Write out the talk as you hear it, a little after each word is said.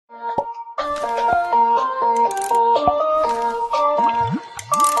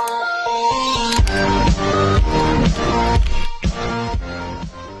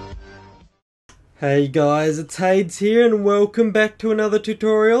Hey guys, it's Hades here and welcome back to another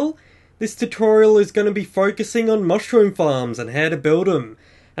tutorial. This tutorial is going to be focusing on mushroom farms and how to build them.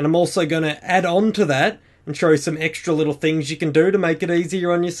 And I'm also going to add on to that and show you some extra little things you can do to make it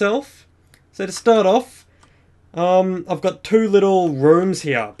easier on yourself. So to start off, I've got two little rooms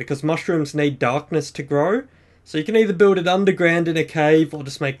here because mushrooms need darkness to grow. So you can either build it underground in a cave or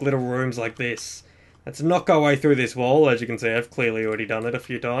just make little rooms like this. Let's knock our way through this wall. As you can see, I've clearly already done it a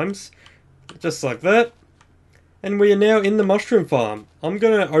few times. Just like that. And we are now in the mushroom farm. I'm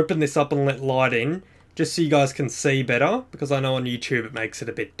going to open this up and let light in, just so you guys can see better, because I know on YouTube it makes it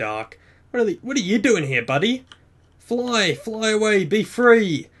a bit dark. What are you doing here, buddy? Fly away, be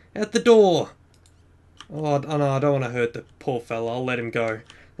free, out the door. Oh no, I don't want to hurt the poor fella, I'll let him go.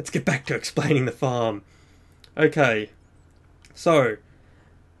 Let's get back to explaining the farm. Okay, so,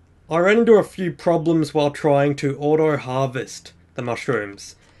 I ran into a few problems while trying to auto-harvest the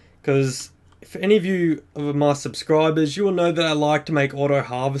mushrooms, because if any of you are my subscribers, you will know that I like to make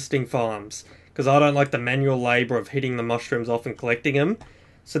auto-harvesting farms, because I don't like the manual labour of hitting the mushrooms off and collecting them,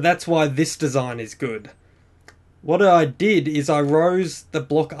 so that's why this design is good. What I did is I rose the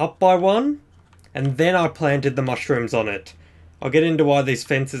block up by one, and then I planted the mushrooms on it. I'll get into why these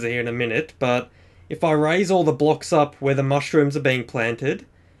fences are here in a minute, but if I raise all the blocks up where the mushrooms are being planted,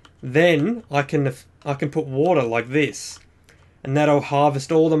 then I can put water like this. And that'll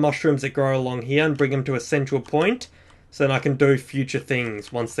harvest all the mushrooms that grow along here and bring them to a central point, so then I can do future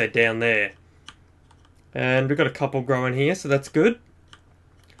things once they're down there. And we've got a couple growing here, so that's good.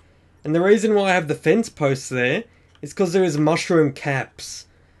 And the reason why I have the fence posts there is because there is mushroom caps.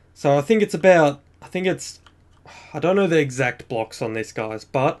 So I don't know the exact blocks on this, guys,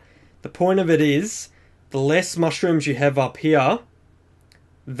 but the point of it is, the less mushrooms you have up here,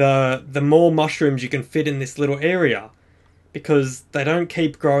 the more mushrooms you can fit in this little area. Because they don't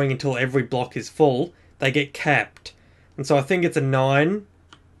keep growing until every block is full, they get capped. And so I think it's a 9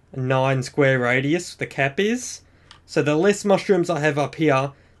 square radius the cap is. So the less mushrooms I have up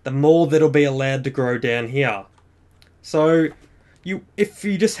here, the more that'll be allowed to grow down here. So if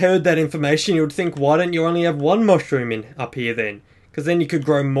you just heard that information, you would think, why don't you only have one mushroom up here then? Because then you could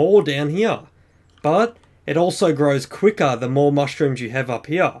grow more down here. But it also grows quicker the more mushrooms you have up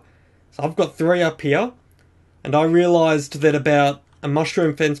here. So I've got 3 up here. And I realised that about a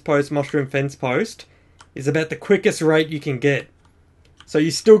mushroom fence post is about the quickest rate you can get. So you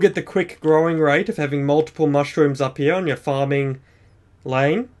still get the quick growing rate of having multiple mushrooms up here on your farming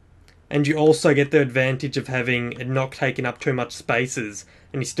lane. And you also get the advantage of having it not taking up too much spaces.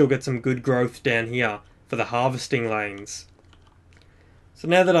 And you still get some good growth down here for the harvesting lanes. So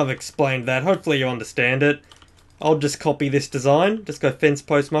now that I've explained that, hopefully you understand it. I'll just copy this design. Just go fence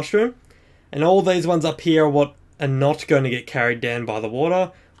post mushroom. And all these ones up here are what are not going to get carried down by the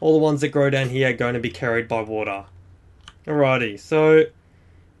water. All the ones that grow down here are going to be carried by water. Alrighty, so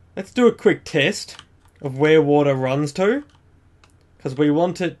let's do a quick test of where water runs to. Because we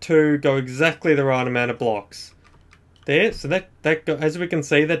want it to go exactly the right amount of blocks. There, so that as we can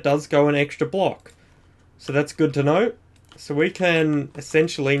see, that does go an extra block. So that's good to know. So we can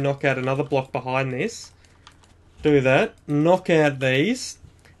essentially knock out another block behind this. Do that, knock out these.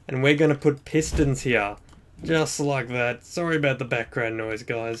 And we're going to put pistons here. Just like that. Sorry about the background noise,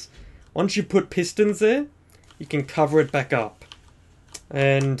 guys. Once you put pistons there, you can cover it back up.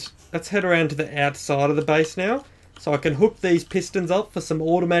 And let's head around to the outside of the base now. So I can hook these pistons up for some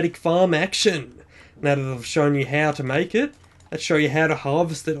automatic farm action. Now that I've shown you how to make it, let's show you how to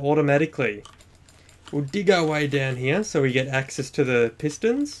harvest it automatically. We'll dig our way down here so we get access to the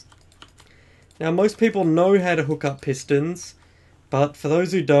pistons. Now most people know how to hook up pistons. But for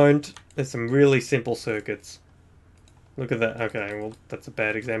those who don't, there's some really simple circuits. Look at that. Okay, well, that's a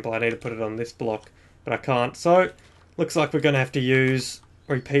bad example. I need to put it on this block, but I can't. So, looks like we're going to have to use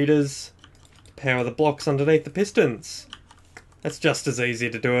repeaters to power the blocks underneath the pistons. That's just as easy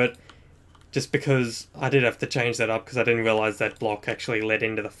to do it, just because I did have to change that up because I didn't realise that block actually led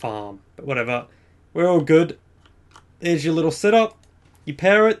into the farm. But whatever, we're all good. There's your little setup. You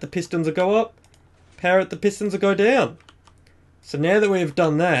power it, the pistons will go up. Power it, the pistons will go down. So now that we've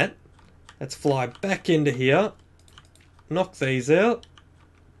done that, let's fly back into here, knock these out,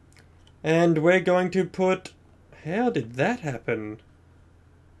 and we're going to put... How did that happen?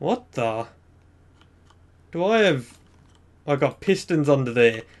 What the... I got pistons under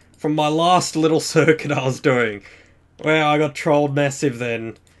there from my last little circuit I was doing. Wow, I got trolled massive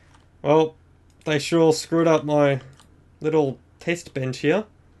then. Well, they sure screwed up my little test bench here.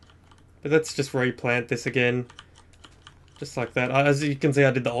 But let's just replant this again. Just like that. As you can see, I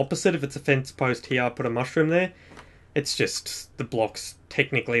did the opposite. If it's a fence post here, I put a mushroom there. It's just the blocks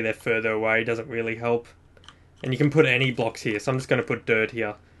technically they're further away, doesn't really help. And you can put any blocks here, so I'm just going to put dirt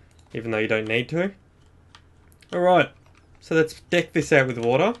here, even though you don't need to. Alright, so let's deck this out with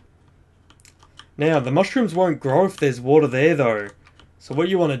water. Now, the mushrooms won't grow if there's water there though. So what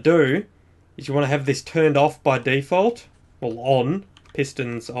you want to do is you want to have this turned off by default. Well, on.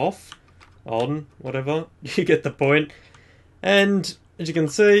 Pistons off. On. Whatever. You get the point. And, as you can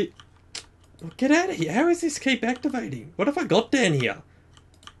see... Get out of here. How does this keep activating? What have I got down here?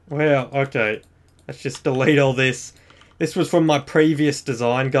 Wow, okay. Let's just delete all this. This was from my previous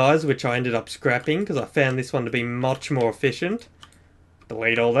design, guys, which I ended up scrapping because I found this one to be much more efficient.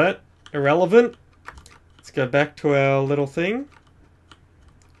 Delete all that. Irrelevant. Let's go back to our little thing.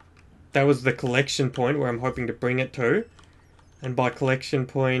 That was the collection point where I'm hoping to bring it to. And by collection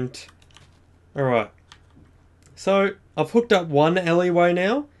point... Alright. So, I've hooked up one alleyway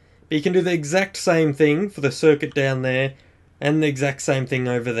now. But you can do the exact same thing for the circuit down there. And the exact same thing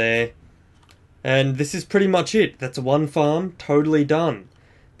over there. And this is pretty much it. That's one farm, totally done.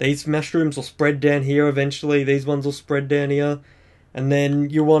 These mushrooms will spread down here eventually. These ones will spread down here. And then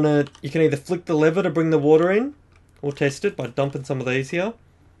you can either flick the lever to bring the water in. Or test it by dumping some of these here.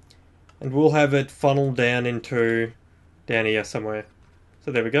 And we'll have it funnel down into down here somewhere.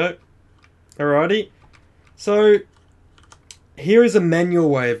 So there we go. Alrighty. So here is a manual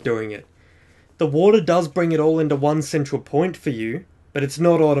way of doing it. The water does bring it all into one central point for you, but it's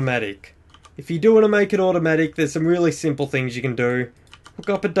not automatic. If you do want to make it automatic, there's some really simple things you can do. Hook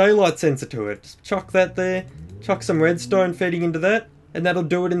up a daylight sensor to it. Just chuck that there. Chuck some redstone feeding into that, and that'll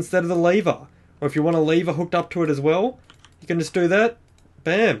do it instead of the lever. Or if you want a lever hooked up to it as well, you can just do that.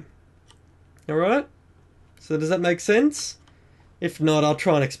 Bam. Alright? So does that make sense? If not, I'll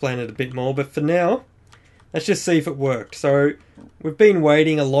try and explain it a bit more, but for now, let's just see if it worked. So, we've been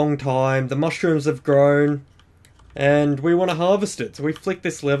waiting a long time, the mushrooms have grown, and we want to harvest it. So we flick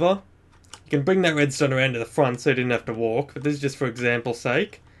this lever. You can bring that redstone around to the front so you didn't have to walk, but this is just for example's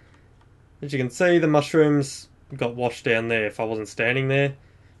sake. As you can see, the mushrooms got washed down there if I wasn't standing there.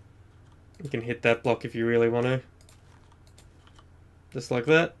 You can hit that block if you really want to. Just like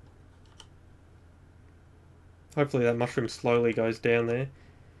that. Hopefully that mushroom slowly goes down there.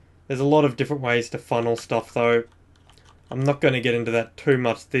 There's a lot of different ways to funnel stuff though. I'm not going to get into that too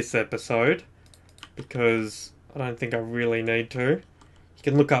much this episode, because I don't think I really need to. You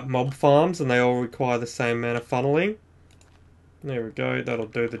can look up mob farms and they all require the same amount of funneling. There we go, that'll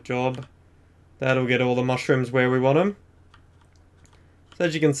do the job. That'll get all the mushrooms where we want them. So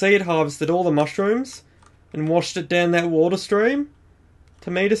as you can see, it harvested all the mushrooms and washed it down that water stream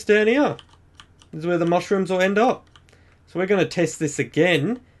to meet us down here. This is where the mushrooms will end up. So we're going to test this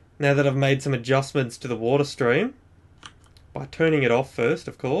again, now that I've made some adjustments to the water stream. By turning it off first,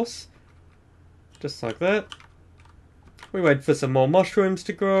 of course. Just like that. We wait for some more mushrooms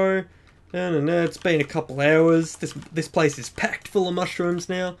to grow. It's been a couple hours. This place is packed full of mushrooms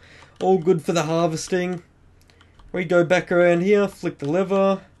now. All good for the harvesting. We go back around here, flick the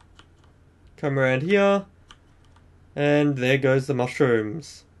lever. Come around here. And there goes the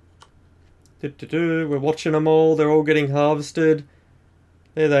mushrooms. We're watching them all. They're all getting harvested.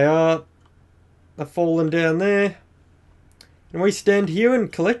 There they are. They're falling down there. And we stand here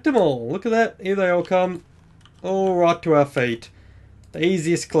and collect them all. Look at that. Here they all come. All right to our feet. The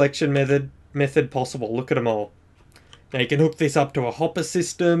easiest collection method possible. Look at them all. Now you can hook this up to a hopper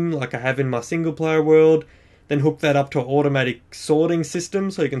system like I have in my single player world. Then hook that up to an automatic sorting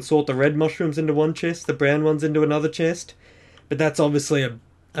system so you can sort the red mushrooms into one chest, the brown ones into another chest. But that's obviously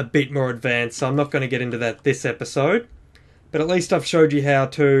a bit more advanced, so I'm not going to get into that this episode. But at least I've showed you how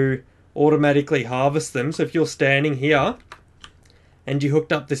to automatically harvest them. So if you're standing here and you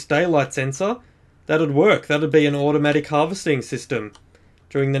hooked up this daylight sensor, that would work. That would be an automatic harvesting system.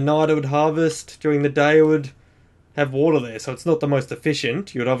 During the night it would harvest, during the day it would have water there. So it's not the most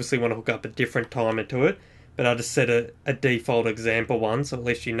efficient. You would obviously want to hook up a different timer to it. But I just set a default example one, so at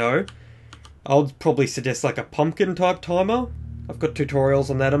least you know. I would probably suggest like a pumpkin type timer. I've got tutorials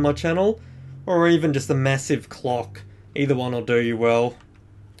on that on my channel. Or even just a massive clock. Either one will do you well.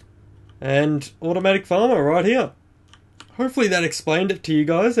 And automatic farmer right here. Hopefully that explained it to you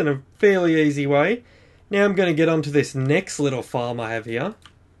guys in a fairly easy way. Now I'm going to get onto this next little farm I have here.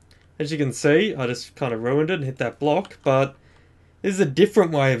 As you can see, I just kind of ruined it and hit that block, but this is a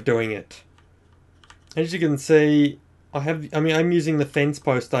different way of doing it. As you can see, I'm using the fence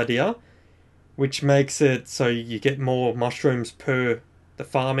post idea, which makes it so you get more mushrooms per the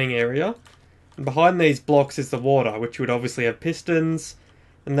farming area. And behind these blocks is the water, which would obviously have pistons,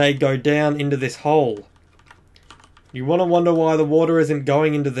 and they go down into this hole. You want to wonder why the water isn't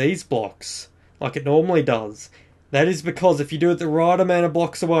going into these blocks, like it normally does. That is because if you do it the right amount of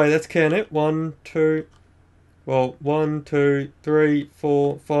blocks away, let's count it. 1, 2, well, 1, 2, 3,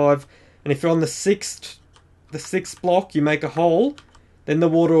 4, 5. And if you're on the sixth block, you make a hole, then the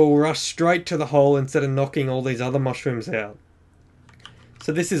water will rush straight to the hole instead of knocking all these other mushrooms out.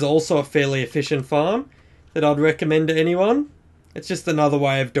 So this is also a fairly efficient farm that I'd recommend to anyone. It's just another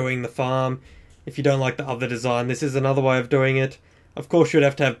way of doing the farm. If you don't like the other design, this is another way of doing it. Of course, you'd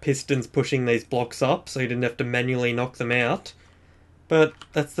have to have pistons pushing these blocks up, so you didn't have to manually knock them out. But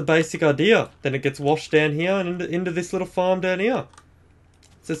that's the basic idea. Then it gets washed down here and into this little farm down here.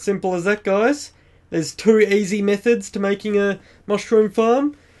 It's as simple as that, guys. There's 2 easy methods to making a mushroom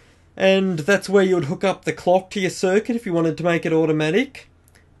farm. And that's where you would hook up the clock to your circuit if you wanted to make it automatic.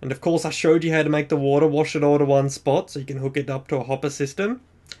 And of course I showed you how to make the water wash it all to one spot so you can hook it up to a hopper system.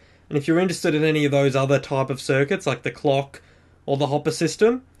 And if you're interested in any of those other type of circuits like the clock or the hopper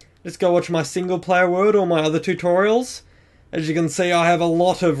system, just go watch my single player world or my other tutorials. As you can see, I have a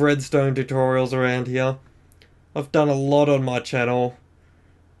lot of redstone tutorials around here. I've done a lot on my channel.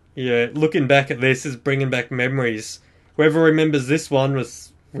 Yeah, looking back at this is bringing back memories. Whoever remembers this one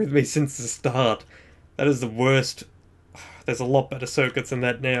was with me since the start. That is the worst. There's a lot better circuits than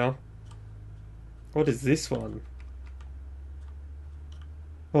that now. What is this one?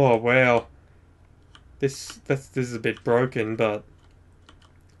 Oh wow. This is a bit broken, but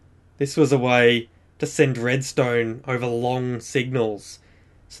this was a way to send redstone over long signals.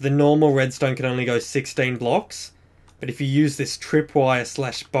 So the normal redstone can only go 16 blocks, but if you use this tripwire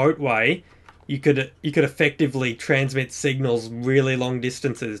 / boatway, you could effectively transmit signals really long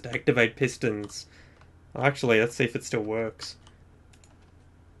distances to activate pistons. Actually, let's see if it still works.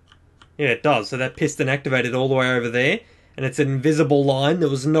 Yeah, it does. So that piston activated all the way over there, and it's an invisible line. There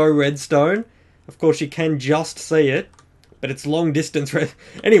was no redstone. Of course, you can just see it, but it's long distance.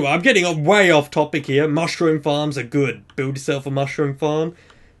 Anyway, I'm getting way off topic here. Mushroom farms are good. Build yourself a mushroom farm.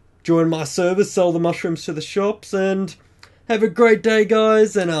 Join my service, sell the mushrooms to the shops, and have a great day,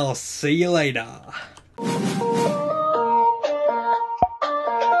 guys, and I'll see you later.